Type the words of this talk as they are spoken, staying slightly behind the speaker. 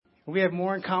We have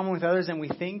more in common with others than we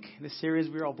think. This series,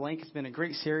 We're All Blank, has been a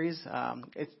great series.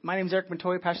 My name is Eric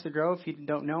Montoya, pastor of theGrove. If you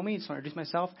don't know me, just want to introduce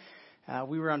myself.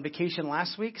 We were on vacation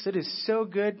last week, so it is so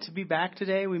good to be back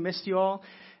today. We missed you all.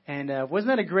 And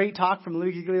wasn't that a great talk from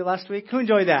Louis Giglio last week? Who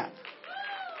enjoyed that?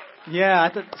 Yeah,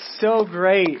 I thought so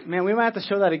great. Man, we might have to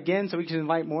show that again so we can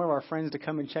invite more of our friends to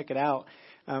come and check it out.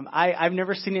 I've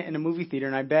never seen it in a movie theater,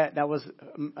 and I bet that was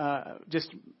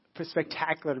just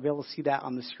spectacular to be able to see that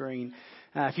on the screen.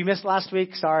 If you missed last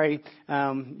week, sorry.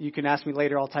 You can ask me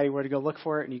later. I'll tell you where to go look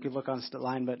for it, and you can look on the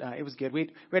line. But it was good. We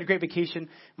had a great vacation.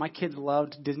 My kids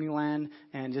loved Disneyland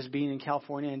and just being in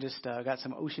California and just got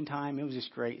some ocean time. It was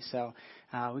just great. So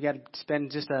we got to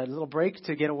spend just a little break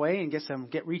to get away and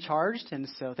get recharged. And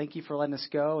so thank you for letting us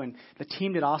go. And the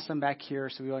team did awesome back here.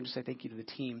 So we want to say thank you to the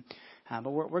team.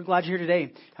 But we're glad you're here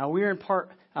today. We're in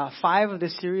part 5 of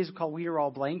this series called We Are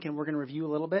All Blank, and we're going to review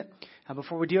a little bit.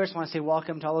 Before we do, I just want to say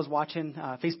welcome to all those watching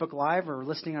Facebook Live or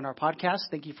listening on our podcast.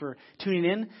 Thank you for tuning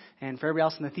in. And for everybody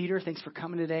else in the theater, thanks for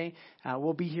coming today.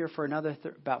 We'll be here for another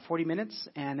about 40 minutes,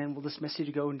 and then we'll dismiss you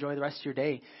to go enjoy the rest of your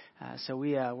day. So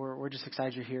we're just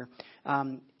excited you're here.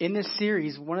 In this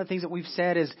series, one of the things that we've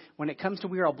said is when it comes to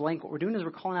We Are All Blank, what we're doing is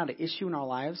we're calling out an issue in our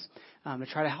lives to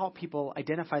try to help people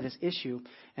identify this issue.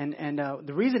 And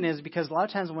the reason is because a lot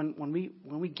of times when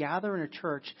we gather in a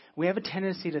church, we have a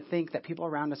tendency to think that people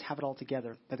around us have it all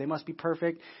together, that they must be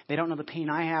perfect. They don't know the pain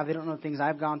I have. They don't know the things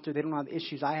I've gone through. They don't know the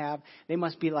issues I have. They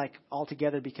must be like all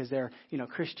together because they're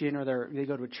Christian or they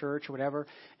go to a church or whatever.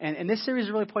 And this series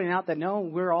is really pointing out that no,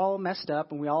 we're all messed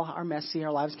up and we all are messy.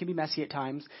 Our lives can be messy at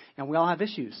times, and we all have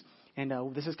issues. And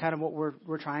this is kind of what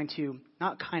we're trying to,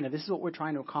 this is what we're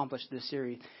trying to accomplish this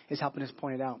series, is helping us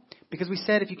point it out. Because we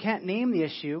said if you can't name the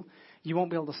issue, you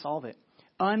won't be able to solve it.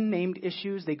 Unnamed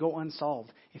issues, they go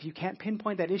unsolved. If you can't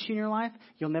pinpoint that issue in your life,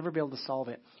 you'll never be able to solve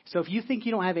it. So if you think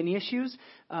you don't have any issues,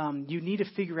 you need to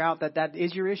figure out that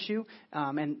is your issue,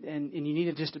 and you need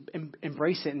to just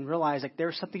embrace it and realize like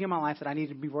there's something in my life that I need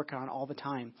to be working on all the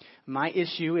time. My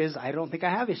issue is I don't think I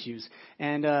have issues,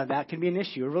 and that can be an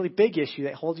issue, a really big issue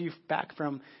that holds you back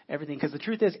from everything. Because the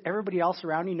truth is, everybody else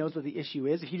around you knows what the issue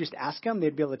is. If you just ask them,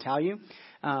 they'd be able to tell you.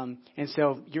 And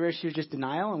so your issue is just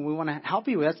denial, and we want to help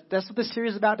you. That's what this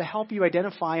series is about, to help you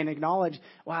identify and acknowledge,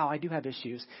 wow, I do have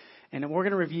issues. And we're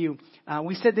going to review.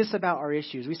 We said this about our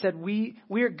issues. We said we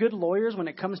are good lawyers when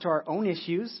it comes to our own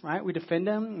issues, right? We defend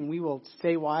them, and we will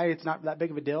say why it's not that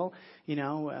big of a deal.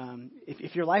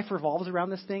 If your life revolves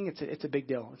around this thing, it's a big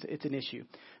deal. It's an issue.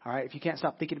 All right. If you can't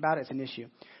stop thinking about it, it's an issue.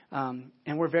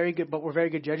 And we're very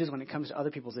good judges when it comes to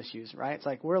other people's issues, right? It's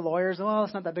like we're lawyers. Oh,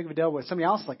 it's not that big of a deal. But somebody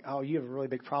else is like, oh, you have a really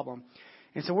big problem.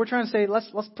 And so we're trying to say, let's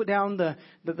put down the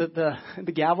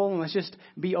gavel and let's just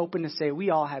be open to say we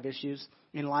all have issues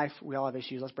in life. We all have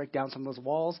issues. Let's break down some of those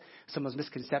walls, some of those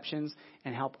misconceptions,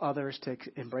 and help others to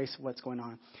embrace what's going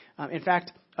on. In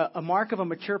fact, a mark of a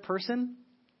mature person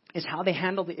is how they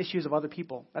handle the issues of other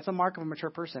people. That's a mark of a mature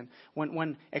person.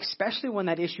 Especially when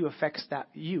that issue affects how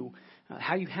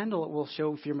you handle it will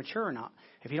show if you're mature or not.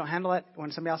 If you don't handle it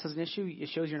when somebody else has an issue, it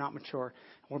shows you're not mature.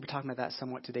 We'll be talking about that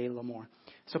somewhat today a little more.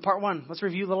 So part 1, let's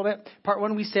review a little bit. Part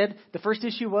 1, we said the first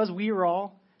issue was we were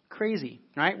all crazy,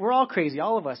 right? We're all crazy,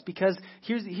 all of us, because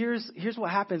here's what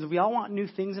happens. We all want new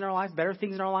things in our lives, better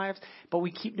things in our lives, but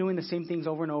we keep doing the same things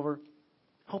over and over,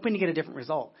 hoping to get a different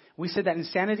result. We said that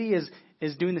insanity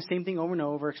is doing the same thing over and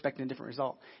over, expecting a different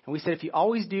result. And we said if you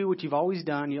always do what you've always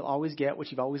done, you'll always get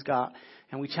what you've always got.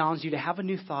 And we challenged you to have a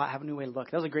new thought, have a new way to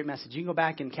look. That was a great message. You can go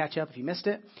back and catch up if you missed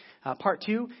it. Part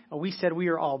 2, we said we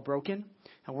are all broken.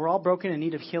 And we're all broken in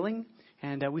need of healing.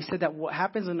 And we said that what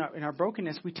happens in our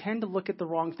brokenness, we tend to look at the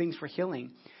wrong things for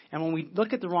healing. And when we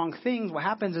look at the wrong things, what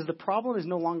happens is the problem is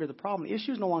no longer the problem. The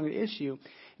issue is no longer the issue.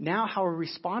 Now how we're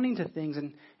responding to things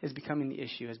is becoming the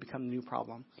issue, has become the new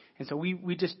problem. And so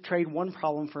we just trade one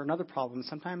problem for another problem.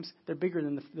 Sometimes they're bigger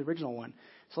than the original one.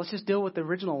 So let's just deal with the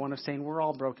original one of saying we're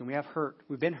all broken. We have hurt.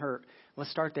 We've been hurt.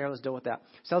 Let's start there. Let's deal with that.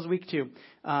 So that was week 2.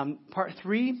 Part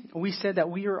 3, we said that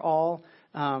we are all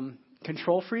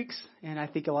control freaks, and I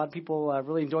think a lot of people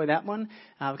really enjoy that one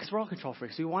because we're all control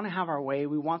freaks. We want to have our way.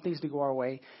 We want things to go our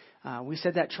way. We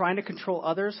said that trying to control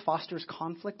others fosters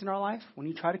conflict in our life. When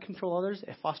you try to control others,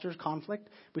 it fosters conflict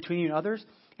between you and others.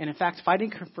 And in fact,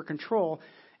 fighting for control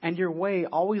and your way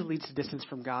always leads to distance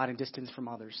from God and distance from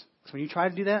others. So when you try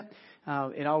to do that,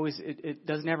 it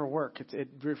doesn't ever work.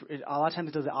 A lot of times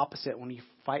it does the opposite when you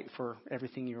fight for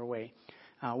everything your way.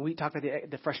 We talked about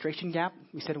the frustration gap.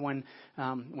 We said when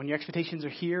your expectations are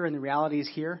here and the reality is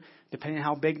here, depending on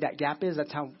how big that gap is,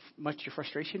 that's how much your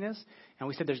frustration is. And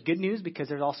we said there's good news because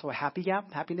there's also a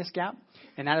happiness gap.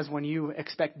 And that is when you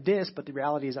expect this, but the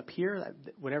reality is up here,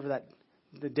 whatever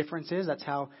the difference is. That's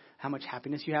how much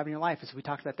happiness you have in your life. So we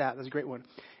talked about that. That was a great one.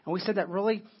 And we said that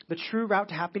really the true route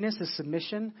to happiness is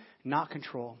submission, not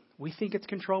control. We think it's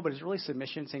control, but it's really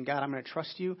submission, saying, God, I'm going to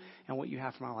trust you and what you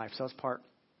have for my life. So that's part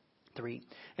 3.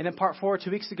 And then part 4,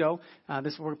 2 weeks ago,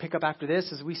 this we're going to pick up after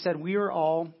this, is we said we are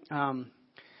all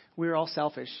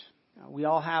selfish. We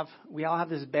all have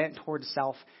this bent towards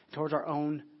self, towards our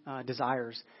own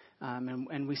desires.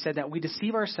 And we said that we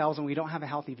deceive ourselves when we don't have a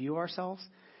healthy view of ourselves.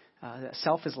 That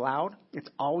self is loud. It's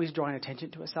always drawing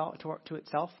attention to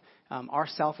itself. Our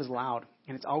self is loud,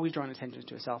 and it's always drawing attention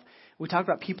to itself. We talked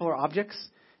about people or objects,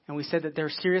 and we said that there are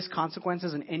serious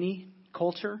consequences in any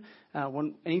culture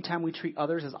anytime we treat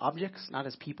others as objects, not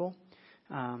as people.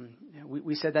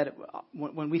 We said that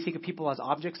when we think of people as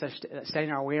objects that are standing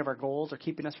in our way of our goals or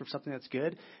keeping us from something that's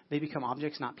good, they become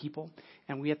objects, not people.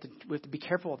 And we have to be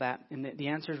careful of that. And the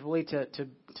answer is really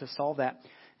to solve that.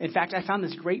 In fact, I found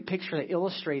this great picture that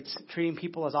illustrates treating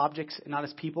people as objects and not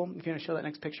as people. If you want to show that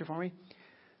next picture for me.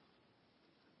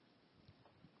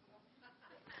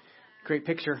 Great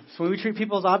picture. So when we treat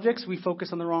people as objects, we focus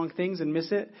on the wrong things and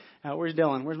miss it. Where's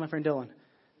Dylan? Where's my friend Dylan?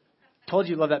 Told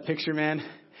you love that picture, man.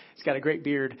 He's got a great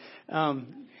beard. That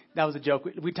was a joke.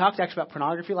 We talked actually about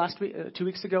pornography last week, 2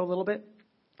 weeks ago, a little bit.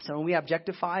 So when we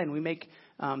objectify and we make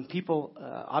people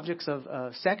objects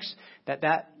of sex,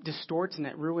 that distorts and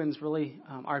that ruins really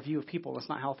our view of people. It's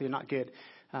not healthy and not good.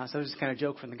 So it was just kind of a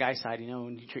joke from the guy side,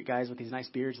 when you treat guys with these nice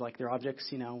beards like they're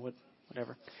objects,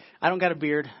 whatever. I don't got a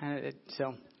beard, so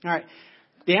all right.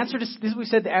 The answer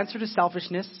to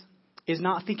selfishness is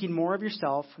not thinking more of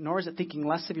yourself, nor is it thinking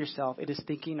less of yourself. It is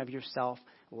thinking of yourself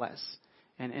less.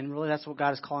 And really that's what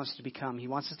God is calling us to become. He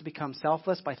wants us to become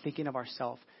selfless by thinking of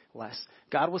ourselves less.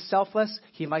 God was selfless.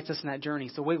 He invites us in that journey.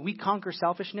 So the way we conquer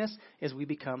selfishness is we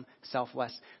become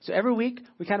selfless. So every week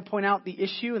we kind of point out the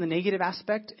issue and the negative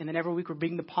aspect, and then every week we're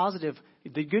bringing the positive,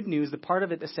 the good news, the part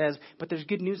of it that says, but there's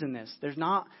good news in this. It's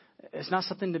not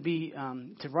something to be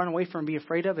to run away from and be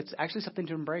afraid of. It's actually something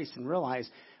to embrace and realize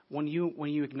when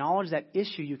you acknowledge that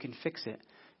issue, you can fix it.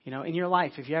 In your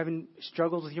life, if you're having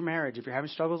struggles with your marriage, if you're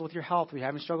having struggles with your health, if you're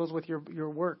having struggles with your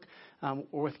work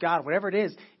or with God, whatever it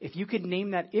is, if you could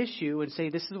name that issue and say,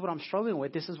 this is what I'm struggling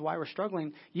with, this is why we're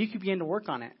struggling, you could begin to work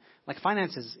on it. Like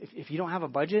finances, if you don't have a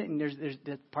budget and there's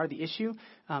part of the issue,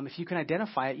 if you can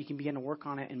identify it, you can begin to work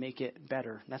on it and make it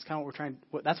better. That's kind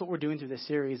of that's what we're doing through this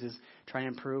series, is trying to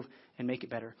improve and make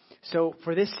it better. So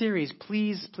for this series,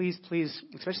 please, please, please,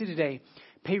 especially today,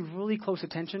 pay really close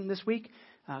attention this week,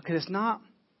 because it's not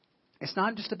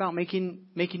just about making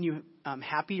you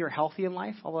happy or healthy in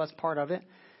life, although that's part of it.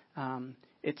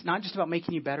 It's not just about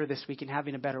making you better this week and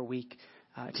having a better week.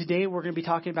 Today we're going to be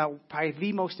talking about probably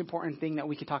the most important thing that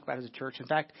we can talk about as a church. In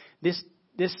fact, this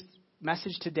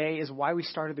message today is why we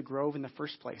started the Grove in the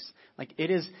first place.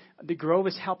 The Grove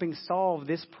is helping solve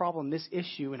this problem, this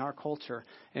issue in our culture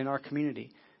and in our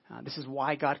community. This is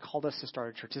why God called us to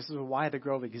start a church. This is why the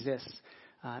Grove exists.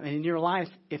 And in your life,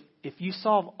 if you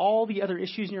solve all the other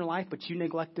issues in your life, but you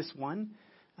neglect this one,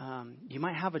 you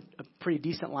might have a pretty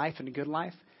decent life and a good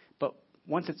life. But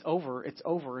once it's over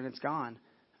and it's gone.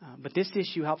 But this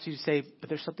issue helps you to say, but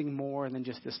there's something more than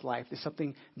just this life. There's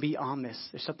something beyond this.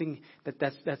 There's something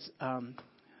that's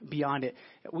beyond it.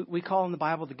 We call in the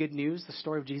Bible the good news, the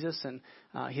story of Jesus and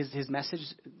his message,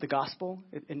 the gospel.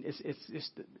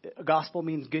 Gospel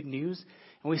means good news.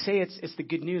 And we say it's the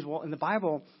good news. Well, in the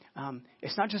Bible,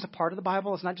 it's not just a part of the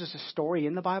Bible. It's not just a story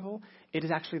in the Bible. It is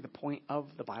actually the point of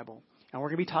the Bible. And we're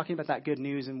going to be talking about that good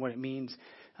news and what it means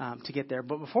to get there.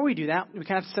 But before we do that, we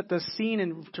kind of set the scene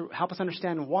and to help us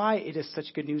understand why it is such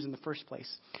good news in the first place.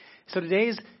 So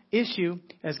today's issue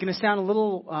is going to sound a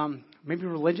little maybe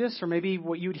religious or maybe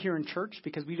what you would hear in church,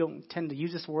 because we don't tend to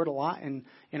use this word a lot in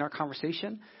our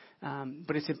conversation.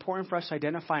 But it's important for us to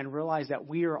identify and realize that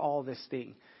we are all this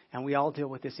thing and we all deal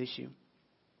with this issue.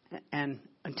 And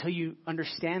until you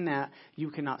understand that, you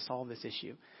cannot solve this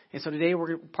issue. And so today,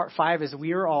 part 5 is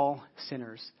we are all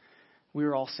sinners. We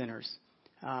are all sinners.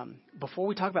 Before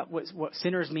we talk about what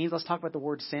sinners means, let's talk about the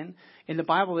word sin. In the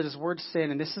Bible, there's this word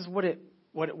sin, and this is what it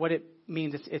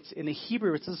means. It's in the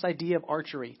Hebrew, it's this idea of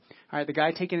archery. All right, the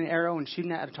guy taking an arrow and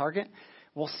shooting it at a target.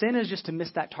 Well, sin is just to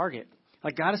miss that target.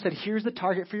 Like God has said, here's the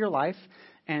target for your life.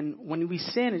 And when we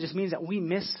sin, it just means that we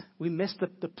miss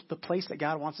the place that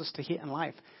God wants us to hit in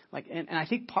life. And I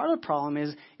think part of the problem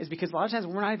is because a lot of times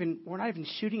we're not even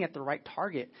shooting at the right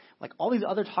target. Like all these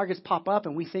other targets pop up,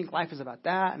 and we think life is about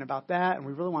that, and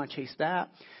we really want to chase that,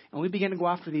 and we begin to go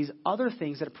after these other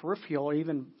things that are peripheral or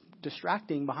even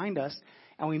distracting behind us,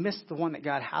 and we miss the one that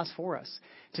God has for us.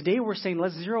 Today we're saying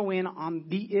let's zero in on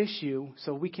the issue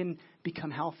so we can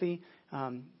become healthy.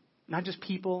 not just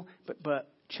people, but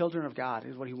children of God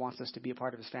is what he wants us to be a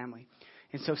part of his family.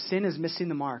 And so sin is missing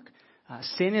the mark.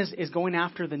 Sin is going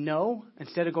after the no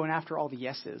instead of going after all the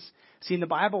yeses. See, in the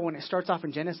Bible, when it starts off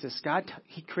in Genesis, God,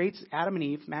 he creates Adam and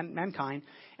Eve, mankind,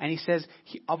 and he says,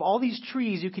 of all these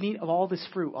trees, you can eat of all this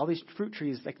fruit, all these fruit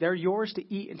trees. Like, they're yours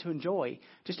to eat and to enjoy.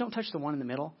 Just don't touch the one in the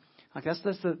middle. Like, that's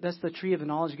the tree of the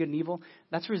knowledge of good and evil.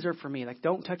 That's reserved for me. Like,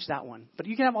 don't touch that one. But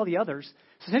you can have all the others.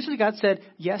 So essentially, God said,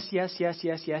 yes, yes, yes,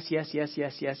 yes, yes, yes, yes,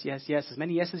 yes, yes, yes, yes. As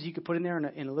many yeses you could put in there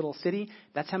in a little city,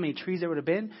 that's how many trees there would have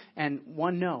been, and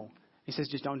one no. He says,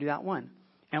 just don't do that one.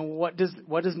 And what does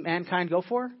mankind go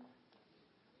for?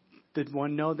 The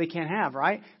one no they can't have,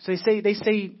 right? So they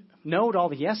say no to all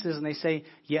the yeses, and they say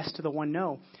yes to the one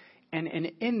no. And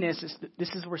in this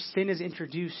is where sin is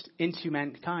introduced into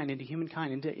mankind, into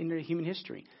humankind, into human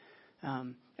history.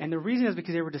 And the reason is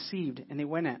because they were deceived, and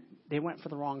they went for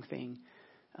the wrong thing.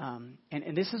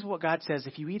 And this is what God says: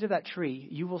 if you eat of that tree,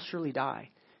 you will surely die.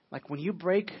 Like, when you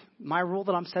break my rule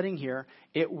that I'm setting here,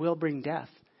 it will bring death.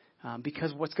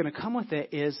 Because what's going to come with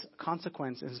it is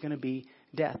consequence, and it's going to be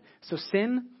death. So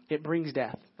sin, it brings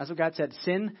death. That's what God said.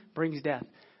 Sin brings death.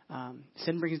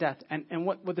 Sin brings death. And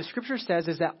what the scripture says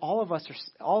is that all of us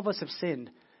have sinned.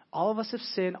 All of us have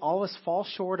sinned. All of us fall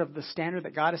short of the standard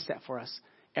that God has set for us.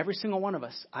 Every single one of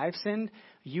us. I've sinned.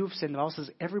 You've sinned. The Bible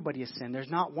says everybody has sinned. There's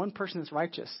not one person that's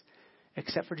righteous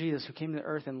except for Jesus, who came to the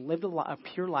earth and lived a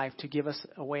pure life to give us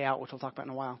a way out, which we'll talk about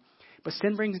in a while. But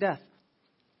sin brings death.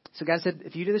 So God said,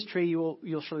 if you do this tree,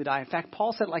 you'll surely die. In fact,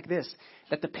 Paul said it like this,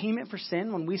 that the payment for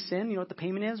sin, when we sin, you know what the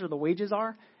payment is, or the wages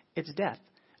are? It's death.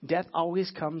 Death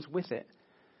always comes with it.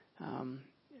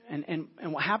 And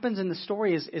what happens in the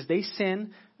story is they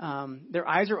sin, their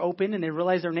eyes are open, and they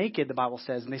realize they're naked, the Bible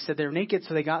says. And they said they're naked,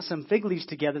 so they got some fig leaves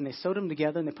together, and they sewed them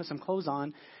together, and they put some clothes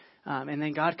on. And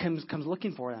then God comes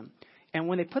looking for them. And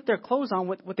when they put their clothes on,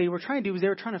 what they were trying to do was they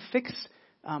were trying to fix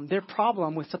their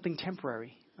problem with something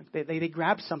temporary. Like, they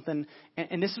grabbed something,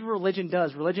 and this is what religion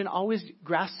does. Religion always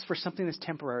grasps for something that's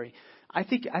temporary. I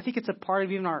think it's a part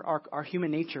of even our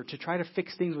human nature to try to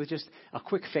fix things with just a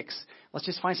quick fix. Let's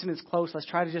just find something that's close. Let's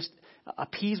try to just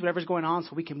appease whatever's going on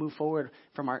so we can move forward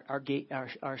from our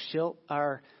guilt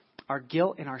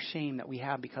and our shame that we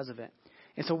have because of it.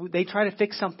 And so they try to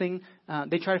fix something.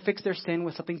 They try to fix their sin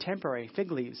with something temporary,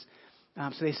 fig leaves.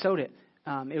 So they sewed it.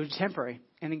 It was temporary.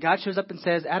 And then God shows up and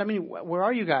says, Adam and Eve, where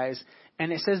are you guys?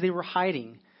 And it says they were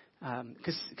hiding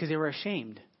because they were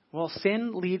ashamed. Well,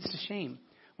 sin leads to shame.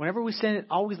 Whenever we sin, it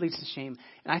always leads to shame.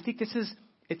 And I think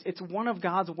it's one of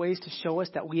God's ways to show us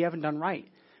that we haven't done right.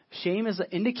 Shame is an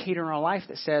indicator in our life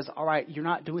that says, all right, you're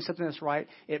not doing something that's right.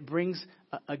 It brings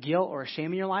a guilt or a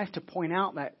shame in your life to point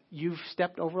out that you've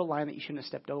stepped over a line that you shouldn't have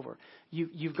stepped over.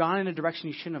 You've gone in a direction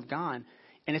you shouldn't have gone.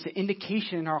 And it's an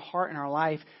indication in our heart and our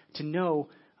life to know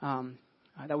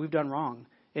that we've done wrong.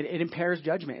 It impairs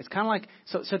judgment. It's kind of like,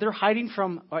 so they're hiding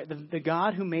from the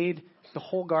God who made the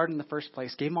whole garden in the first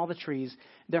place, gave them all the trees.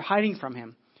 They're hiding from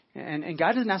him. And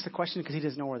God doesn't ask the question because he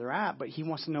doesn't know where they're at, but he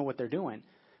wants to know what they're doing.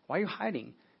 Why are you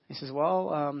hiding? He says,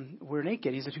 well, we're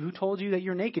naked. He says, who told you that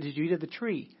you're naked? Did you eat of the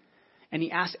tree? And he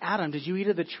asked Adam, did you eat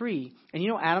of the tree? And you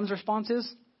know what Adam's response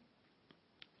is?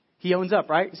 He owns up,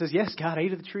 right? He says, yes, God, I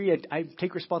ate of the tree. I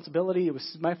take responsibility. It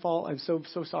was my fault. I'm so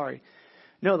sorry.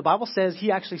 No, the Bible says,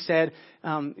 he actually said,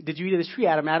 did you eat of this tree,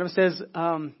 Adam? Adam says,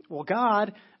 well,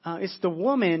 God, it's the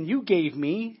woman you gave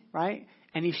me, right?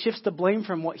 And he shifts the blame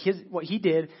from what he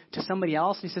did to somebody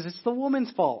else. And he says, it's the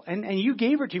woman's fault. And you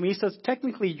gave her to me, so it's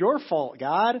technically your fault,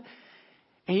 God.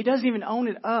 And he doesn't even own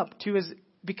it up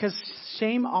because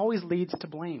shame always leads to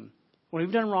blame. When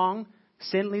we've done wrong,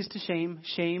 sin leads to shame.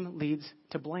 Shame leads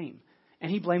to blame. And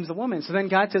he blames the woman. So then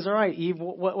God says, all right, Eve,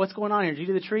 what's going on here? Did you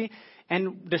do the tree?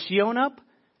 And does she own up?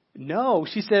 No,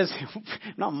 she says,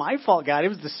 not my fault, God. It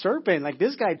was the serpent. Like,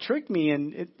 this guy tricked me,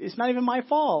 and it's not even my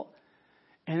fault.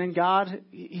 And then God,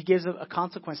 he gives a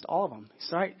consequence to all of them. He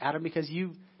says, all right, Adam, because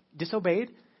you disobeyed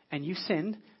and you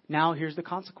sinned, now here's the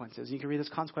consequences. You can read those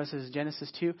consequences in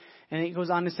Genesis 2. And then he goes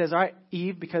on and says, all right,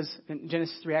 Eve, because in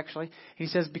Genesis 3, actually, he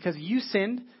says, because you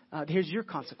sinned, here's your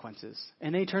consequences.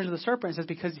 And then he turns to the serpent and says,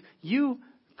 because you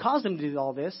caused him to do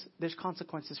all this, there's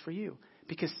consequences for you.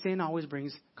 Because sin always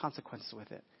brings consequences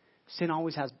with it. Sin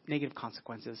always has negative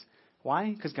consequences.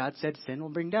 Why? Because God said sin will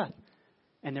bring death.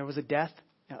 And there was a death,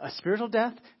 a spiritual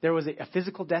death. There was a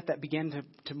physical death that began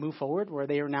to move forward, where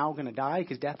they are now going to die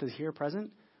because death is here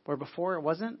present, where before it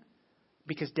wasn't,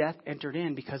 because death entered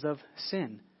in because of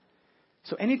sin.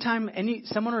 So anytime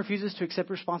someone refuses to accept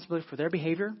responsibility for their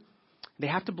behavior, they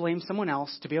have to blame someone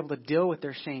else to be able to deal with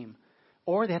their shame,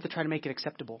 or they have to try to make it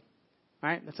acceptable.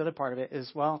 right? That's the other part of it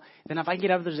is, well, then if I can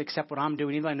get others to accept what I'm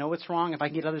doing, even though I know it's wrong, if I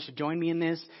can get others to join me in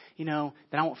this, then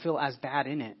I won't feel as bad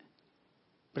in it.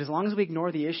 But as long as we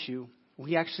ignore the issue,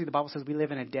 the Bible says we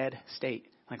live in a dead state.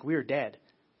 Like we are dead.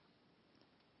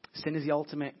 Sin is the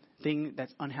ultimate thing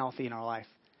that's unhealthy in our life.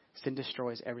 Sin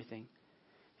destroys everything.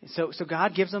 So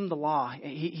God gives them the law.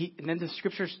 And then the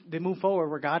scriptures, they move forward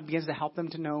where God begins to help them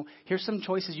to know, here's some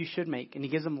choices you should make. And he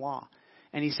gives them law.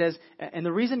 And he says, and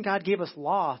the reason God gave us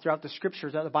law throughout the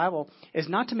scriptures, throughout the Bible, is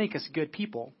not to make us good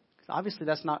people. Obviously,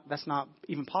 that's not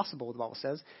even possible, the Bible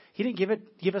says. He didn't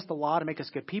give us the law to make us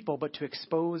good people, but to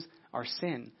expose our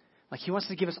sin. Like he wants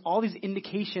to give us all these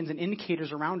indications and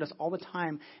indicators around us all the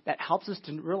time that helps us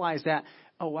to realize that,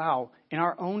 oh, wow, in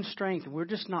our own strength, we're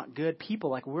just not good people.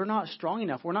 Like we're not strong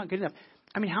enough. We're not good enough.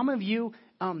 I mean, how many of you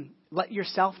let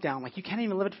yourself down? Like you can't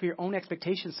even live up to your own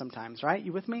expectations sometimes, right?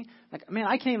 You with me? Like, man,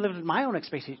 I can't even live up to my own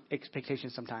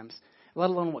expectations sometimes, let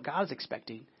alone what God's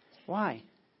expecting. Why?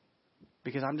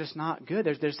 Because I'm just not good.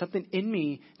 There's something in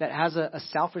me that has a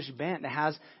selfish bent,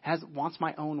 that wants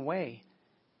my own way.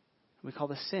 We call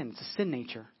this sin. It's a sin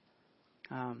nature.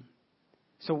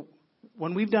 So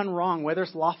when we've done wrong, whether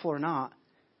it's lawful or not,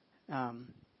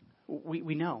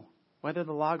 we know. Whether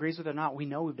the law agrees with it or not, we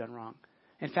know we've done wrong.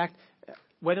 In fact,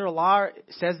 whether a law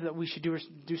says that we should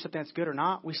do something that's good or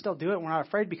not, we still do it. We're not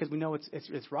afraid because we know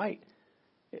it's right.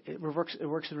 It works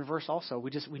in reverse also.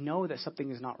 We know that something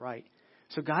is not right.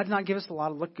 So God did not give us the law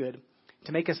to look good,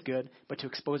 to make us good, but to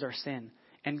expose our sin.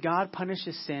 And God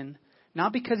punishes sin,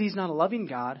 not because he's not a loving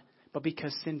God, but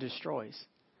because sin destroys.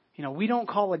 We don't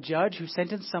call a judge who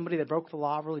sentenced somebody that broke the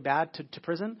law really bad to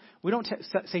prison. We don't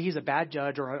say he's a bad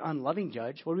judge or an unloving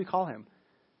judge. What do we call him?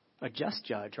 A just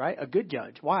judge, right? A good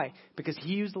judge. Why? Because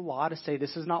he used the law to say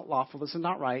this is not lawful, this is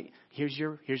not right. Here's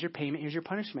your payment, here's your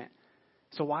punishment.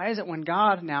 So why is it when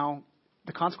God now,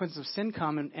 the consequences of sin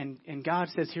come and God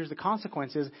says here's the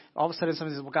consequences, all of a sudden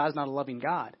somebody says, well, God's not a loving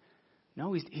God.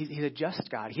 No, he's a just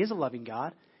God. He is a loving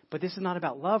God. But this is not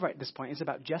about love right at this point. It's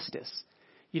about justice.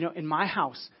 In my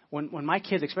house, when my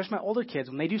kids, especially my older kids,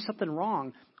 when they do something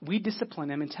wrong, we discipline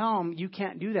them and tell them, you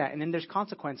can't do that. And then there's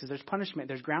consequences, there's punishment,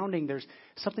 there's grounding,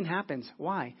 something happens.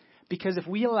 Why? Because if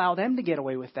we allow them to get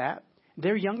away with that,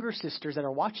 their younger sisters that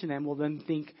are watching them will then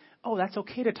think, oh, that's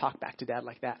okay to talk back to dad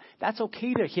like that. That's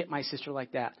okay to hit my sister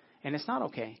like that. And it's not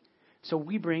okay. So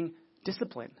we bring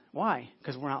discipline. Why?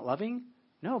 Because we're not loving?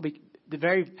 No, the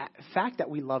very fact that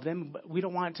we love them, but we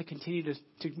don't want it to continue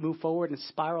to move forward and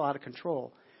spiral out of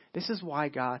control. This is why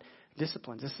God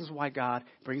disciplines. This is why God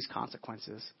brings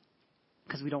consequences,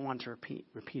 because we don't want to repeat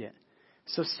it.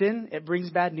 So sin, it brings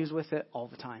bad news with it all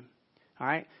the time. All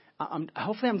right.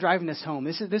 Hopefully I'm driving this home.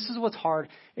 This is what's hard.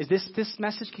 Is this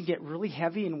message can get really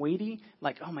heavy and weighty.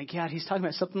 Like, oh my God, he's talking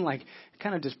about something like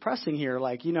kind of depressing here.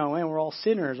 Like, man, we're all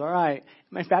sinners. All right.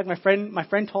 In fact, my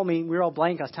friend told me, we were all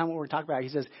blank. I was telling him what we were talking about. He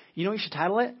says, you know what you should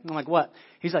title it? I'm like, what?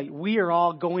 He's like, we are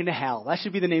all going to hell. That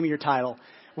should be the name of your title.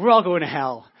 We're all going to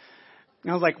hell. And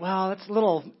I was like, well, that's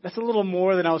a little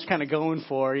more than I was kind of going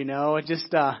for, It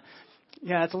just,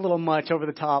 it's a little much over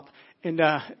the top. And,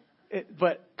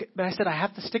 but I said, I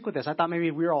have to stick with this. I thought maybe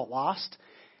we were all lost.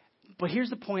 But here's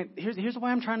the point. Here's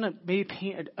why I'm trying to maybe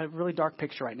paint a really dark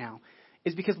picture right now.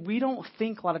 Is because we don't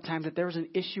think a lot of times that there's an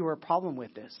issue or a problem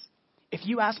with this. If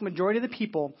you ask majority of the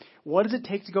people, what does it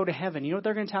take to go to heaven? You know what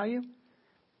they're going to tell you?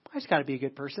 I just got to be a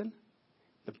good person.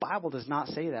 The Bible does not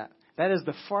say that. That is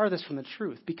the farthest from the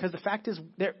truth. Because the fact is,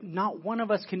 not one of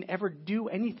us can ever do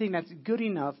anything that's good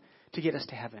enough to get us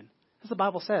to heaven. As the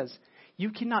Bible says. You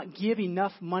cannot give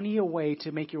enough money away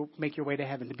to make your way to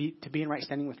heaven, to be in right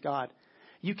standing with God.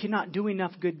 You cannot do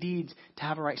enough good deeds to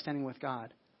have a right standing with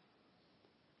God.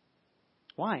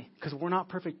 Why? Because we're not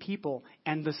perfect people,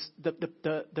 and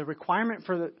the requirement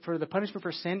for the punishment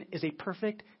for sin is a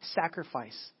perfect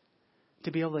sacrifice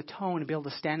to be able to atone and be able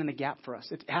to stand in the gap for us.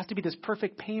 It has to be this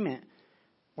perfect payment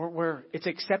where it's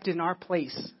accepted in our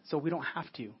place, so we don't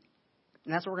have to.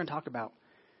 And that's what we're going to talk about.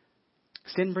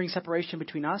 Sin brings separation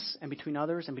between us and between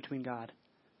others and between God.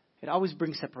 It always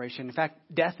brings separation. In fact,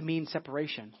 death means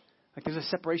separation. Like there's a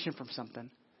separation from something.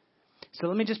 So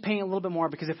let me just paint a little bit more,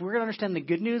 because if we're going to understand the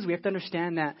good news, we have to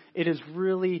understand that it is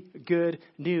really good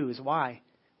news. Why?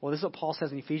 Well, this is what Paul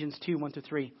says in Ephesians 2,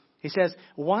 1-3. He says,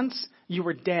 once you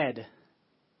were dead.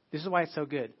 This is why it's so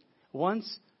good.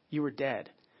 Once you were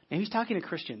dead. And he's talking to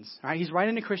Christians, all right? He's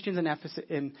writing to Christians in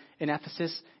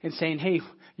Ephesus and saying, hey,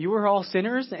 you were all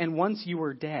sinners, and once you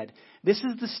were dead. This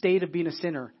is the state of being a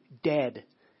sinner, dead.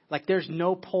 Like there's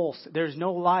no pulse, there's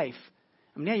no life.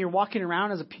 I mean, yeah, you're walking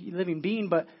around as a living being,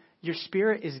 but your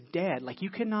spirit is dead. Like you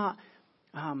cannot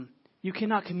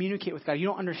communicate with God. You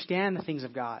don't understand the things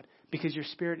of God because your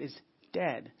spirit is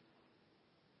dead.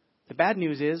 The bad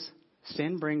news is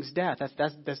sin brings death.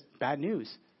 That's bad news.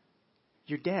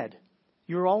 You're dead.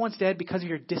 You were all once dead because of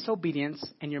your disobedience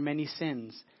and your many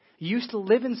sins. You used to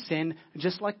live in sin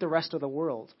just like the rest of the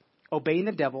world, obeying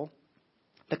the devil,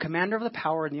 the commander of the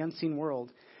power in the unseen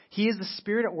world. He is the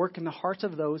spirit at work in the hearts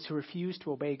of those who refuse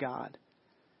to obey God.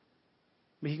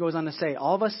 But he goes on to say,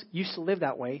 all of us used to live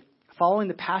that way, following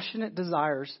the passionate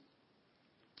desires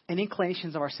and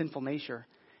inclinations of our sinful nature.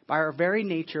 By our very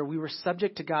nature, we were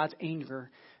subject to God's anger,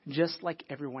 just like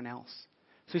everyone else.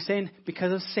 So he's saying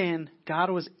because of sin, God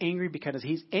was angry because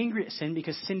he's angry at sin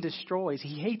because sin destroys.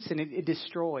 He hates sin. It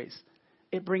destroys.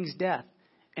 It brings death.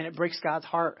 And it breaks God's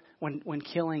heart when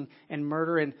killing and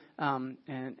murder and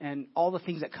all the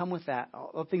things that come with that,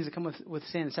 all the things that come with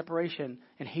sin, separation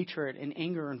and hatred and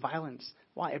anger and violence.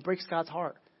 Why? It breaks God's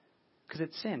heart because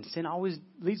it's sin. Sin always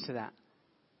leads to that.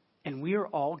 And we are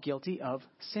all guilty of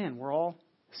sin. We're all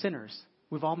sinners.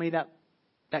 We've all made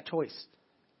that choice.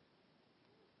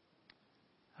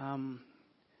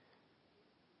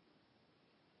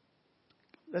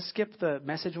 Let's skip the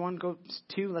message one. Go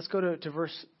 2. Let's go to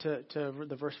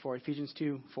the verse 4, Ephesians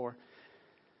 2:4.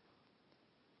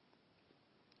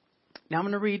 Now I'm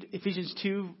going to read Ephesians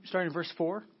 2, starting in verse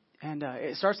 4, and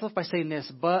it starts off by saying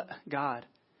this: "But God."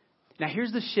 Now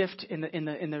here's the shift in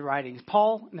the writings.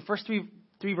 Paul, in the first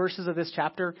three verses of this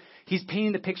chapter, he's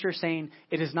painting the picture, saying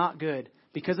it is not good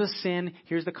because of sin.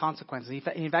 Here's the consequences.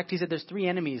 In fact, he said there's 3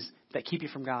 enemies that keep you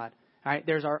from God. All right,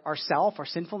 there's our self, our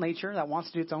sinful nature that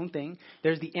wants to do its own thing.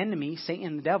 There's the enemy,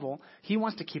 Satan, the devil. He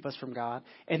wants to keep us from God.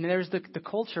 And there's the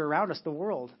culture around us, the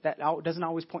world, that doesn't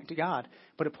always point to God,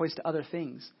 but it points to other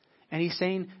things. And he's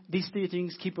saying these 3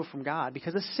 things keep us from God.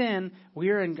 Because of sin, we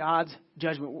are in God's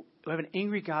judgment. We have an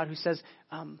angry God who says,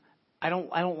 I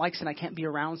don't like sin. I can't be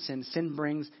around sin. Sin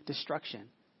brings destruction.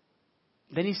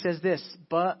 Then he says this,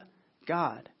 but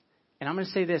God. And I'm going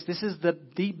to say this. This is the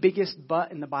biggest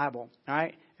but in the Bible. All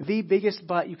right. The biggest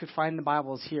but you could find in the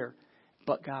Bible is here.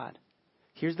 But God.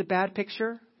 Here's the bad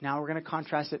picture. Now we're going to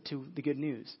contrast it to the good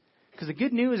news. Because the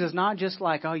good news is not just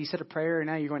like, oh, you said a prayer and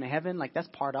now you're going to heaven. Like, that's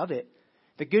part of it.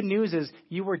 The good news is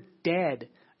you were dead.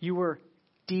 You were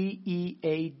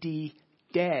D-E-A-D,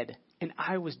 dead. And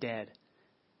I was dead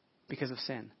because of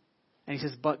sin. And he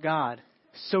says, but God,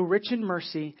 so rich in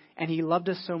mercy, and he loved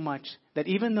us so much that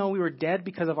even though we were dead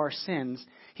because of our sins,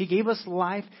 he gave us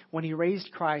life when he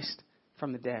raised Christ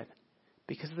from the dead.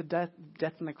 Because of the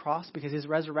death on the cross, because his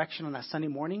resurrection on that Sunday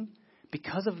morning,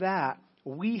 because of that,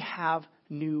 we have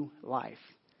new life.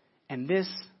 And this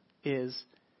is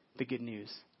the good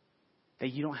news. That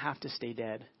you don't have to stay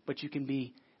dead, but you can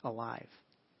be alive.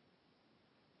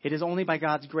 It is only by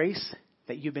God's grace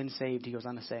that you've been saved, he goes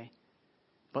on to say.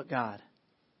 But God.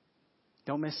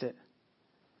 Don't miss it.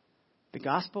 The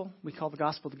gospel, we call the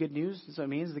gospel the good news. That's what it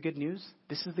means, the good news.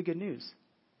 This is the good news.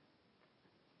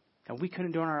 That we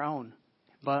couldn't do on our own.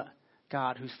 But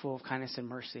God, who's full of kindness and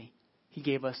mercy, he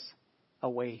gave us a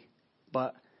way.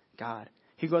 But God.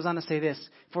 He goes on to say this.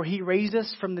 For he raised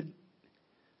us from the...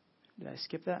 Did I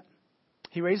skip that?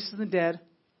 He raised us from the dead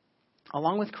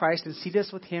along with Christ and seated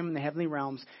us with him in the heavenly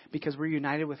realms because we're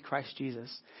united with Christ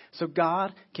Jesus. So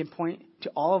God can point to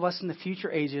all of us in the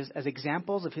future ages as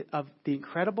examples of the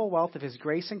incredible wealth of his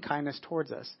grace and kindness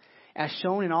towards us, as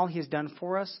shown in all he has done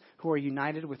for us who are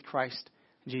united with Christ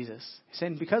Jesus. He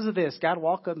said, because of this, God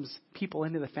welcomes people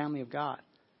into the family of God.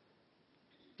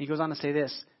 He goes on to say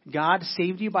this, God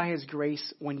saved you by his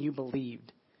grace when you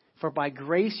believed. For by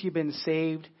grace you've been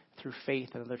saved through faith,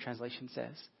 another translation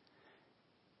says.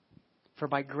 For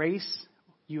by grace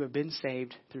you have been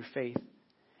saved through faith.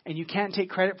 And you can't take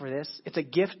credit for this. It's a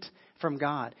gift from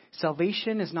God.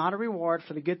 Salvation is not a reward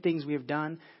for the good things we have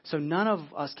done, so none of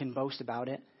us can boast about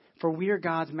it. For we are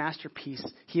God's masterpiece.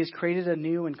 He has created us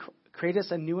anew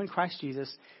in Christ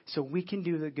Jesus, so we can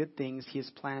do the good things he has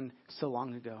planned so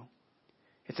long ago.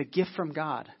 It's a gift from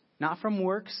God, not from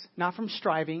works, not from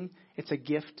striving. It's a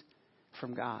gift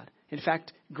from God. In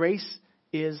fact, grace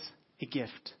is a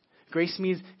gift. Grace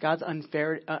means God's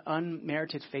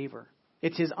unmerited favor.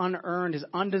 It's his unearned, his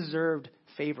undeserved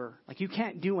favor. Like, you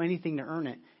can't do anything to earn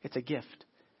it. It's a gift.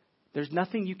 There's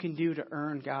nothing you can do to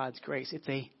earn God's grace. It's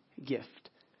a gift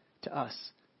to us.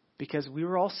 Because we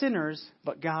were all sinners,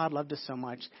 but God loved us so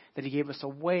much that he gave us a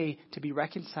way to be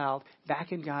reconciled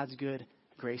back in God's good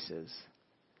graces.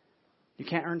 You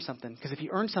can't earn something. Because if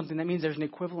you earn something, that means there's an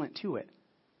equivalent to it.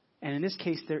 And in this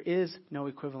case, there is no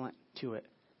equivalent to it.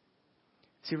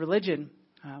 See, religion,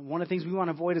 one of the things we want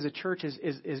to avoid as a church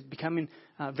is becoming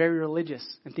very religious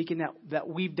and thinking that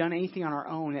we've done anything on our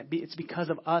own, that it's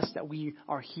because of us that we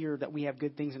are here, that we have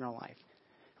good things in our life.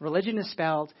 Religion is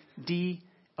spelled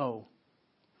D-O.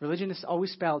 Religion is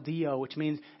always spelled D-O, which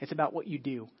means it's about what you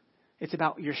do. It's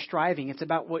about your striving. It's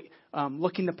about what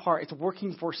looking the part. It's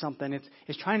working for something.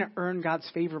 It's trying to earn God's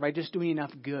favor by just doing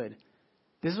enough good.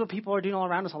 This is what people are doing all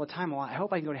around us all the time. Well, I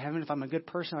hope I can go to heaven if I'm a good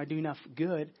person. If I do enough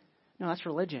good. No, that's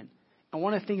religion. And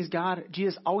one of the things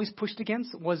Jesus always pushed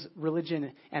against was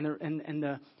religion and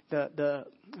the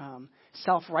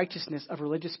self-righteousness of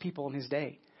religious people in his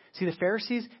day. See, the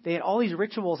Pharisees, they had all these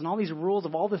rituals and all these rules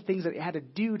of all the things that they had to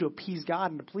do to appease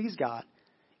God and to please God.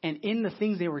 And in the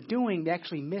things they were doing, they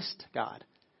actually missed God.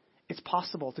 It's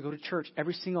possible to go to church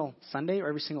every single Sunday or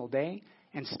every single day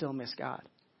and still miss God.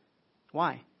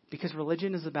 Why? Because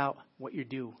religion is about what you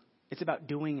do. It's about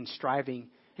doing and striving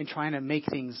and trying to make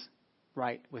things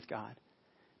right with God.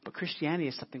 But Christianity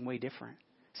is something way different.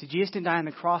 See, Jesus didn't die on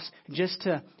the cross just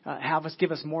to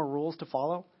give us more rules to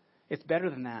follow. It's better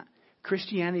than that.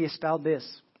 Christianity is spelled this.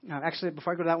 Actually,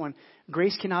 before I go to that one,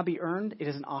 grace cannot be earned. It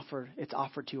isn't offered. It's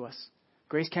offered to us.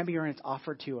 Grace can't be earned. It's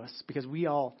offered to us because we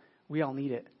all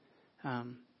need it.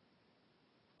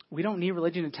 We don't need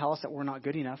religion to tell us that we're not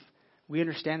good enough. We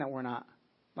understand that we're not.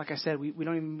 Like I said, we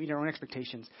don't even meet our own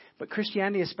expectations. But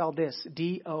Christianity is spelled this,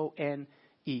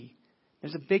 D-O-N-E.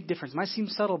 There's a big difference. It might seem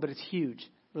subtle, but it's huge.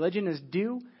 Religion is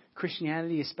do.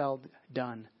 Christianity is spelled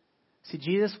done. See,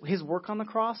 Jesus, his work on the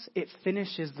cross, it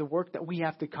finishes the work that we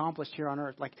have to accomplish here on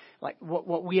earth. Like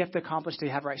what we have to accomplish to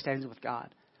have right standings with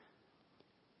God.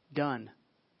 Done.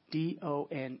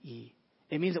 D-O-N-E.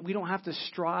 It means that we don't have to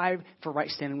strive for right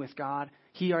standing with God.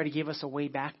 He already gave us a way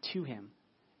back to him.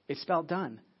 It's spelled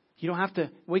done. You don't have to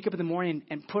wake up in the morning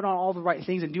and put on all the right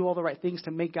things and do all the right things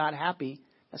to make God happy.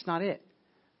 That's not it.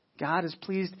 God is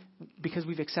pleased because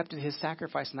we've accepted his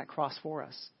sacrifice on that cross for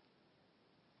us.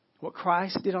 What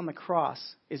Christ did on the cross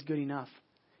is good enough.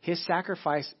 His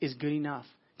sacrifice is good enough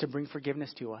to bring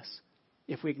forgiveness to us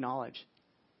if we acknowledge,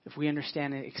 if we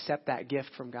understand and accept that gift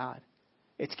from God.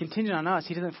 It's contingent on us.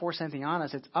 He doesn't force anything on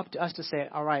us. It's up to us to say,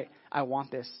 all right, I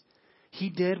want this. He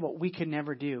did what we could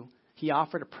never do. He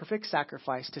offered a perfect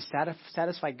sacrifice to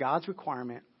satisfy God's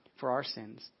requirement for our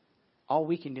sins. All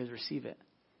we can do is receive it.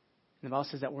 And the Bible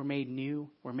says that we're made new.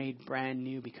 We're made brand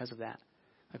new because of that.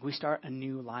 Like we start a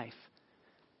new life.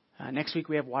 Next week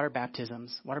we have water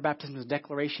baptisms. Water baptism is a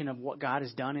declaration of what God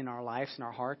has done in our lives and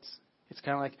our hearts. It's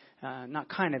kind of like, not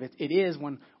kind of, it is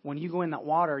when you go in that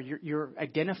water, you're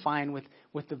identifying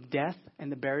with the death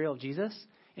and the burial of Jesus,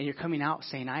 and you're coming out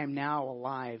saying, I am now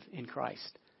alive in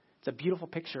Christ. It's a beautiful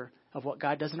picture of what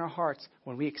God does in our hearts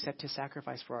when we accept his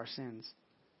sacrifice for our sins.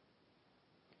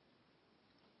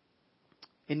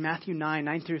 In Matthew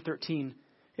 9 through 13,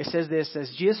 it says this,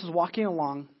 as Jesus was walking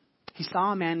along, he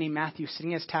saw a man named Matthew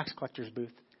sitting at his tax collector's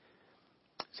booth.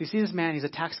 So you see this man, he's a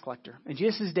tax collector. In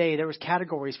Jesus' day, there was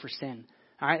categories for sin.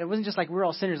 All right, it wasn't just like we're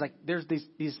all sinners. Like there's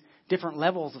these different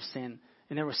levels of sin.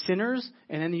 And there were sinners,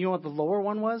 and then you know what the lower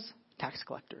one was? Tax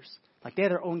collectors. Like they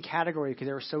had their own category because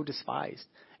they were so despised.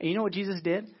 And you know what Jesus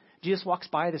did? Jesus walks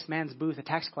by this man's booth, a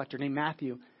tax collector named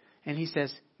Matthew, and he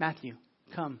says, Matthew,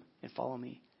 come and follow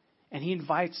me. And he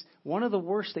invites one of the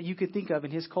worst that you could think of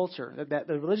in his culture. That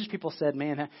the religious people said,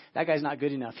 man, that guy's not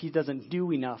good enough. He doesn't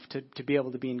do enough to be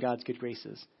able to be in God's good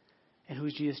graces. And who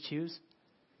does Jesus choose?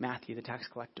 Matthew, the tax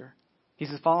collector. He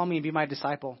says, follow me and be my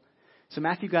disciple. So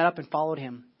Matthew got up and followed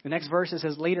him. The next verse, it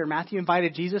says, later, Matthew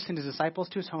invited Jesus and his disciples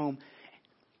to his home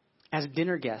as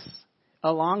dinner guests,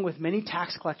 along with many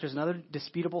tax collectors and other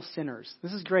disputable sinners.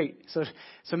 This is great. So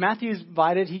Matthew's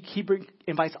invited. He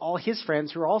invites all his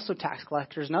friends who are also tax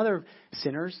collectors and other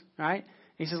sinners, right? And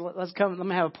he says, let's come. Let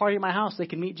me have a party at my house. They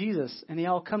can meet Jesus. And they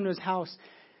all come to his house.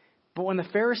 But when the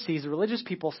Pharisees, the religious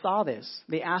people, saw this,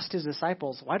 they asked his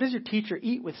disciples, why does your teacher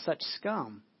eat with such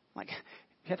scum? Like,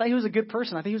 I thought he was a good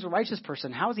person. I think he was a righteous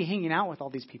person. How is he hanging out with all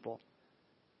these people?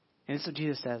 And this is what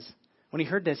Jesus says. When he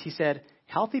heard this, he said,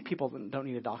 healthy people don't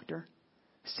need a doctor.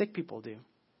 Sick people do.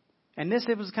 And this,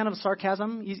 it was kind of a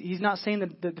sarcasm. He's not saying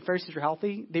that the Pharisees are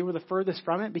healthy. They were the furthest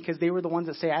from it because they were the ones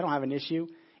that say, I don't have an issue.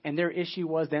 And their issue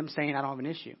was them saying, I don't have an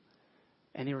issue.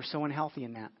 And they were so unhealthy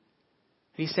in that.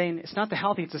 And he's saying, it's not the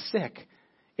healthy, it's the sick.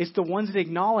 It's the ones that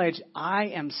acknowledge, I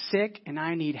am sick and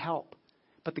I need help.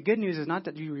 But the good news is not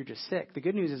that we were just sick. The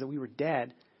good news is that we were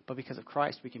dead, but because of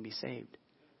Christ, we can be saved.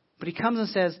 But he comes and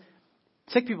says,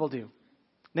 sick people do.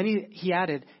 Then he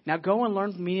added, now go and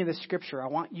learn the meaning of the scripture. I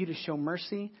want you to show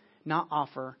mercy, not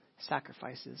offer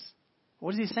sacrifices.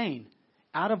 What is he saying?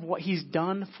 Out of what he's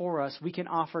done for us, we can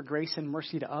offer grace and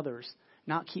mercy to others,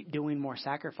 not keep doing more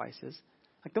sacrifices.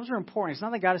 Like those are important. It's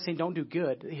not that God is saying don't do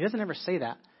good. He doesn't ever say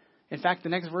that. In fact, the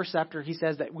next verse after he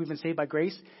says that we've been saved by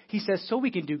grace, he says so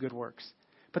we can do good works.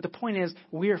 But the point is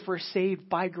we are first saved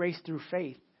by grace through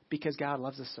faith because God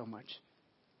loves us so much.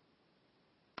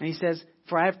 And he says,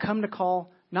 for I have come to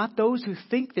call not those who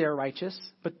think they are righteous,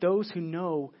 but those who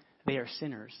know they are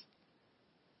sinners.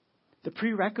 The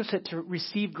prerequisite to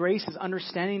receive grace is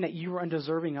understanding that you are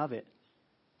undeserving of it.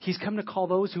 He's come to call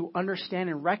those who understand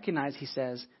and recognize, he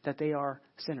says, that they are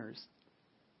sinners.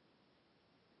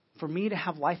 For me to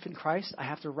have life in Christ, I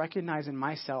have to recognize in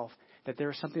myself that there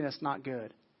is something that's not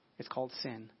good. It's called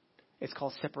sin. It's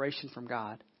called separation from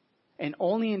God. And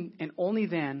only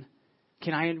then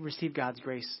can I receive God's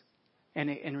grace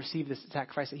and receive this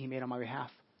sacrifice that he made on my behalf.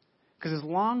 Because as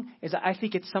long as I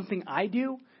think it's something I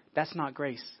do, that's not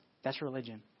grace. That's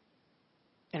religion.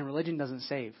 And religion doesn't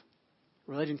save.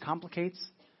 Religion complicates.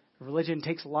 Religion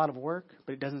takes a lot of work,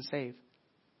 but it doesn't save.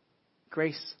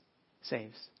 Grace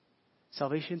saves.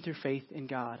 Salvation through faith in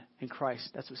God, in Christ.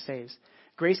 That's what saves.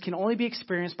 Grace can only be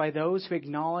experienced by those who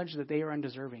acknowledge that they are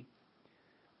undeserving.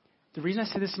 The reason I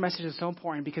say this message is so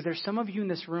important because there's some of you in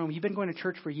this room, you've been going to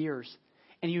church for years,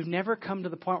 and you've never come to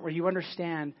the point where you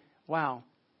understand, wow,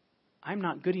 I'm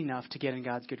not good enough to get in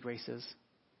God's good graces.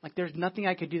 Like there's nothing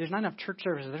I could do. There's not enough church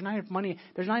services. There's not enough money.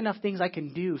 There's not enough things I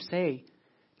can do, say,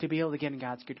 to be able to get in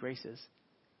God's good graces.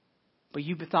 But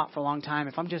you've thought for a long time,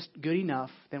 if I'm just good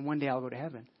enough, then one day I'll go to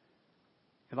heaven.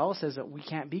 The Bible says that we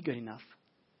can't be good enough.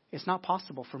 It's not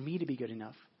possible for me to be good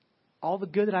enough. All the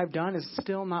good that I've done is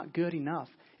still not good enough.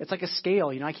 It's like a scale.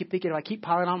 I keep thinking if I keep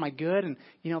piling on my good and,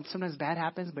 sometimes bad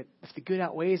happens, but if the good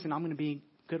outweighs, then I'm going to be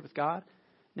good with God.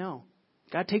 No.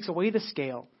 God takes away the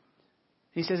scale.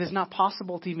 He says it's not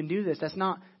possible to even do this. There's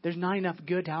not enough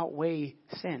good to outweigh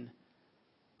sin.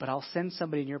 But I'll send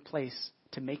somebody in your place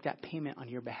to make that payment on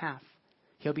your behalf.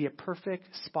 He'll be a perfect,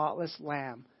 spotless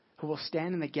lamb who will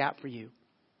stand in the gap for you.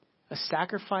 A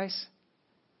sacrifice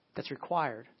that's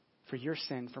required for your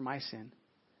sin, for my sin.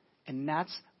 And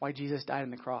that's why Jesus died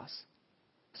on the cross.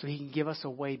 So he can give us a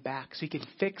way back. So he can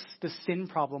fix the sin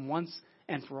problem once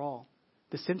and for all.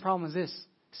 The sin problem is this.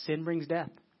 Sin brings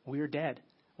death. We are dead.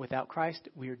 Without Christ,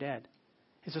 we are dead.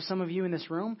 And so some of you in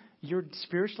this room, you're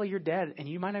dead, and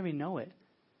you might not even know it.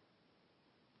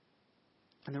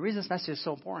 And the reason this message is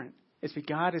so important is because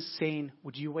God is saying,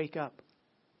 would you wake up?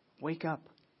 Wake up.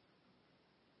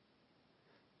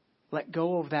 Let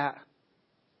go of that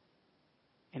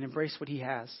and embrace what he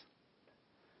has.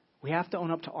 We have to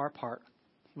own up to our part.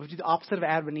 We do the opposite of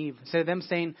Adam and Eve. Instead of them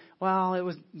saying, well, it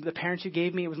was the parents you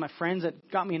gave me, it was my friends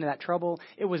that got me into that trouble,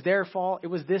 it was their fault, it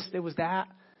was this, it was that.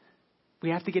 We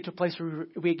have to get to a place where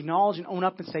we acknowledge and own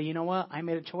up and say, you know what, I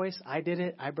made a choice, I did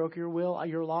it, I broke your will,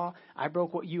 your law, I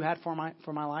broke what you had for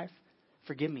my life.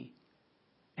 Forgive me.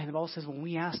 And the Bible says when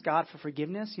we ask God for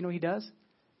forgiveness, you know what he does?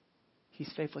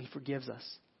 He's faithful, he forgives us.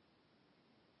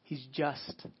 He's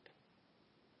just.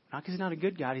 Not because he's not a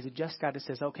good God. He's a just God that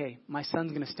says, okay, my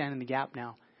son's going to stand in the gap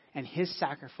now. And his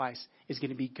sacrifice is going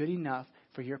to be good enough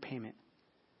for your payment.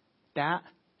 That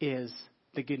is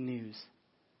the good news.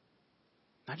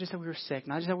 Not just that we were sick,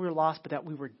 not just that we were lost, but that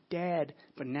we were dead,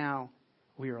 but now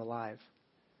we are alive.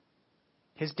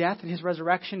 His death and his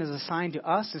resurrection is a sign to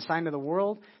us, a sign to the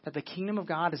world, that the kingdom of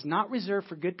God is not reserved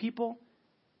for good people,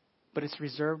 but it's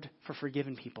reserved for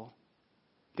forgiven people.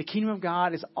 The kingdom of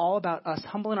God is all about us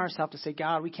humbling ourselves to say,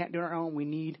 God, we can't do it on our own. We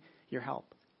need your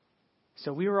help.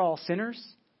 So we were all sinners.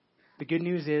 The good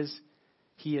news is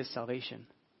he is salvation.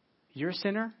 You're a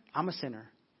sinner. I'm a sinner.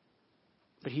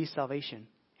 But he's salvation.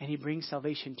 And he brings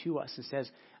salvation to us and says,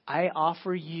 I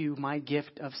offer you my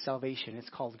gift of salvation. It's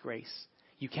called grace.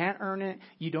 You can't earn it.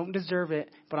 You don't deserve it.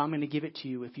 But I'm going to give it to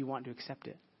you if you want to accept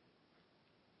it.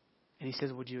 And he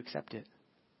says, would you accept it?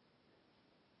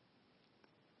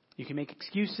 You can make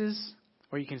excuses,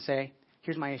 or you can say,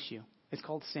 here's my issue. It's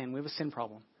called sin. We have a sin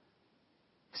problem.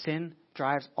 Sin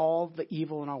drives all the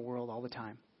evil in our world all the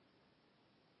time.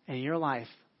 And in your life,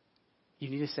 you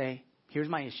need to say, here's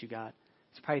my issue, God.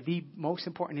 It's probably the most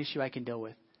important issue I can deal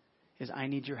with, is I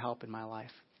need your help in my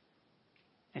life.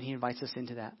 And he invites us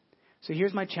into that. So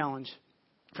here's my challenge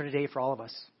for today for all of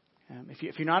us.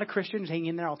 If you're not a Christian, just hang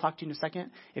in there. I'll talk to you in a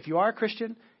second. If you are a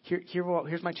Christian,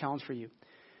 here's my challenge for you.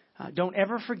 Don't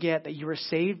ever forget that you were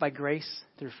saved by grace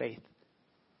through faith.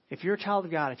 If you're a child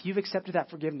of God, if you've accepted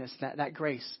that forgiveness, that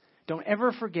grace, don't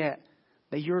ever forget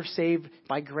that you're saved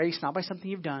by grace, not by something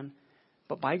you've done,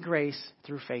 but by grace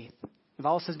through faith. The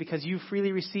Bible says because you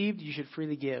freely received, you should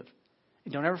freely give.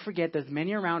 And don't ever forget that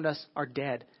many around us are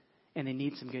dead and they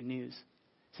need some good news.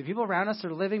 So people around us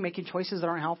are living, making choices that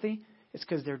aren't healthy. It's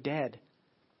because they're dead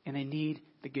and they need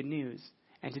the good news.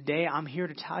 And today I'm here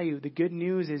to tell you the good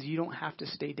news is you don't have to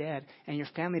stay dead and your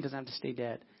family doesn't have to stay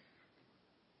dead.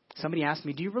 Somebody asked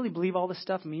me, do you really believe all this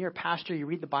stuff? I mean, you're a pastor, you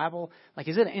read the Bible. Like,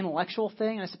 is it an intellectual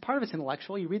thing? And I said, part of it's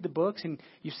intellectual. You read the books and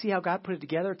you see how God put it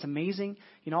together. It's amazing.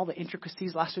 You know, all the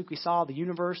intricacies. Last week we saw the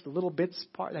universe, the little bits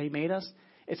part that he made us.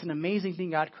 It's an amazing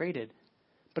thing God created.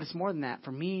 But it's more than that.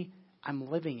 For me, I'm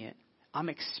living it. I'm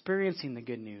experiencing the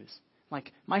good news.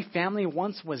 Like, my family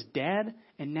once was dead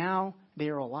and now they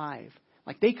are alive.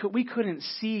 Like, we couldn't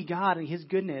see God and his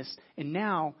goodness, and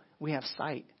now we have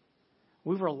sight.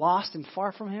 We were lost and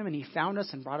far from him, and he found us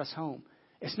and brought us home.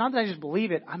 It's not that I just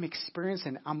believe it. I'm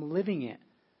experiencing it. I'm living it.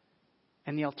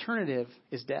 And the alternative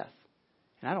is death.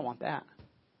 And I don't want that.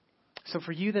 So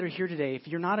for you that are here today, if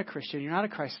you're not a Christian, you're not a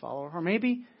Christ follower, or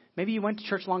maybe you went to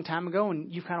church a long time ago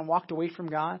and you've kind of walked away from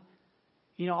God.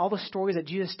 You know, all the stories that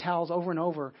Jesus tells over and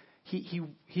over, he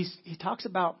talks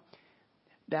about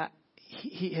that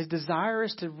his desire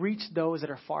is to reach those that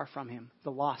are far from him,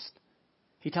 the lost.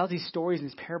 He tells these stories in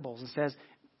these parables and says,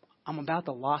 I'm about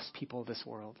the lost people of this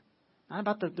world. Not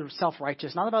about the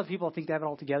self-righteous, not about the people that think they have it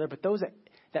all together, but those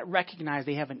that recognize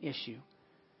they have an issue.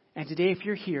 And today, if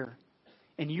you're here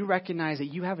and you recognize that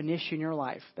you have an issue in your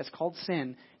life that's called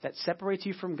sin, that separates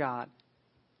you from God,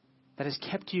 that has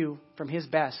kept you from his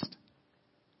best,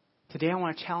 today I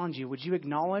want to challenge you. Would you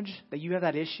acknowledge that you have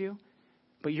that issue,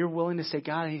 but you're willing to say,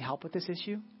 God, I need help with this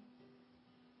issue?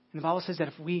 And the Bible says that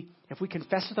if we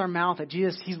confess with our mouth that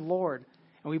Jesus, he's Lord,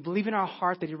 and we believe in our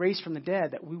heart that he raised from the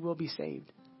dead, that we will be saved.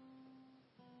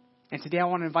 And today I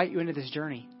want to invite you into this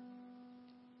journey.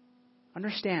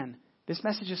 Understand, this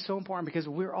message is so important because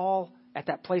we're all at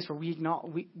that place where we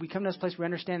come to this place where we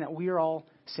understand that we are all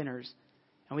sinners.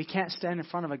 And we can't stand in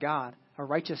front of a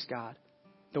righteous God,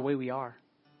 the way we are.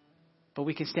 But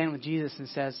we can stand with Jesus and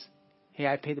says, hey,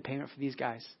 I paid the payment for these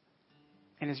guys.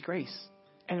 And his grace.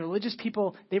 And the religious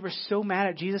people, they were so mad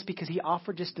at Jesus because he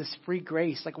offered just this free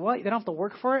grace. Like, what? They don't have to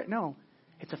work for it? No,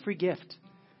 it's a free gift.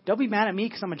 Don't be mad at me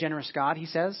because I'm a generous God, he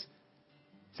says.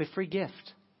 It's a free gift.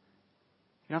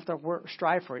 You don't have to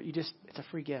strive for it. It's a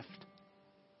free gift.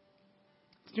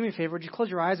 Do me a favor. Would you close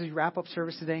your eyes as you wrap up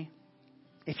service today?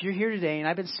 If you're here today and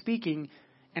I've been speaking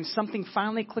and something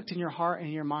finally clicked in your heart and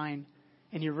in your mind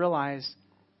and you realize,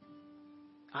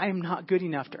 I am not good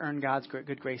enough to earn God's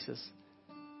good graces,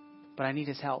 but I need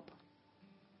his help.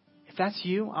 If that's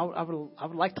you, I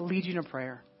would like to lead you in a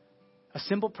prayer. A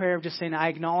simple prayer of just saying, I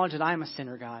acknowledge that I am a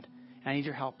sinner, God, and I need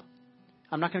your help.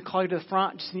 I'm not going to call you to the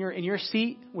front. Just in your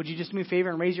seat, would you just do me a favor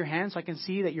and raise your hand so I can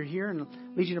see that you're here and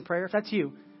lead you in a prayer? If that's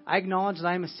you, I acknowledge that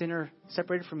I am a sinner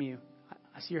separated from you.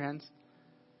 I see your hands.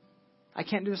 I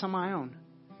can't do this on my own.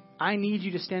 I need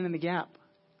you to stand in the gap.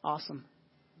 Awesome.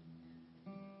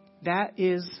 That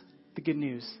is the good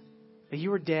news. That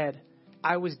you were dead.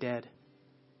 I was dead.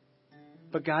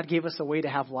 But God gave us a way to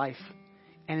have life.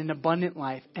 And an abundant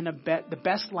life. And the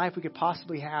best life we could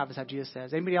possibly have is how Jesus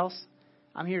says. Anybody else?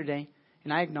 I'm here today.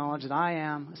 And I acknowledge that I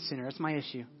am a sinner. That's my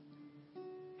issue.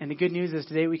 And the good news is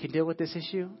today we can deal with this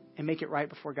issue and make it right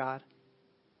before God.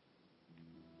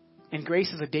 And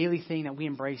grace is a daily thing that we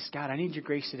embrace. God, I need your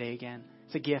grace today again.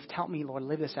 It's a gift. Help me, Lord,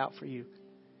 live this out for you.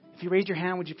 If you raise your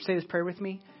hand, would you say this prayer with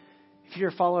me? If you're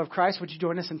a follower of Christ, would you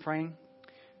join us in praying?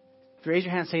 If you raise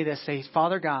your hand, say this. Say,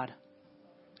 Father God,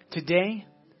 today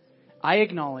I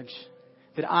acknowledge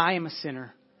that I am a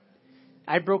sinner.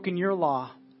 I've broken your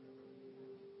law.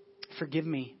 Forgive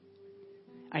me.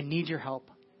 I need your help.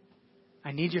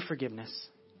 I need your forgiveness.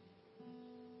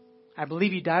 I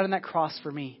believe you died on that cross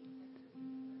for me.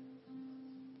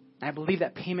 I believe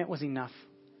that payment was enough.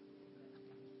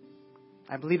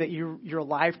 I believe that you're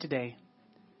alive today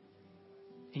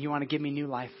and you want to give me new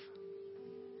life.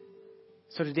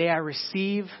 So today I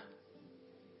receive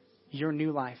your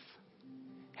new life.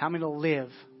 Help me to live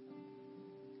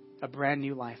a brand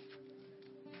new life.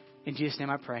 In Jesus' name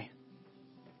I pray.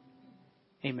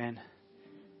 Amen.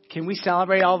 Can we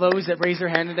celebrate all those that raised their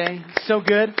hand today? So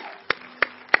good.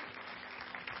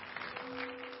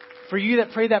 For you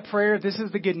that prayed that prayer, this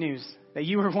is the good news. That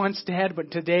you were once dead, but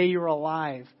today you're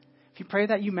alive. If you pray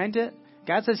that, you meant it.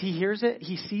 God says he hears it,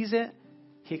 he sees it,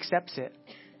 he accepts it.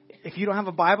 If you don't have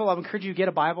a Bible, I would encourage you to get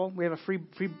a Bible. We have a free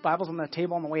Bibles on the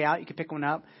table on the way out. You can pick one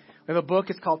up. We have a book.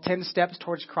 It's called 10 Steps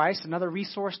Towards Christ. Another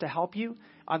resource to help you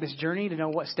on this journey to know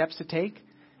what steps to take.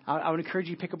 I would encourage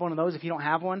you to pick up one of those if you don't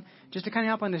have one, just to kind of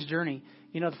help on this journey.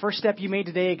 You know, the first step you made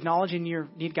today, acknowledging you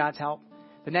need God's help.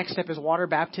 The next step is water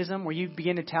baptism, where you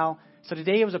begin to tell. So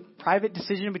today it was a private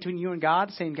decision between you and God,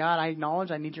 saying, God, I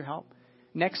acknowledge I need your help.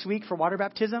 Next week for water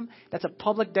baptism, that's a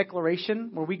public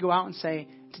declaration where we go out and say,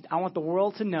 I want the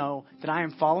world to know that I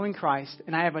am following Christ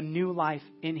and I have a new life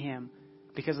in him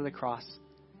because of the cross.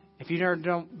 If you've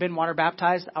never been water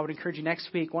baptized, I would encourage you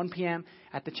next week, 1 p.m.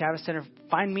 at the Chavez Center.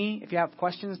 Find me if you have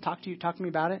questions. Talk to me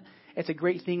about it. It's a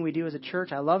great thing we do as a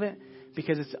church. I love it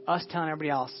because it's us telling everybody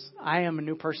else, I am a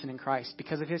new person in Christ.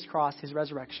 Because of his cross, his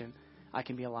resurrection, I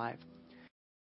can be alive.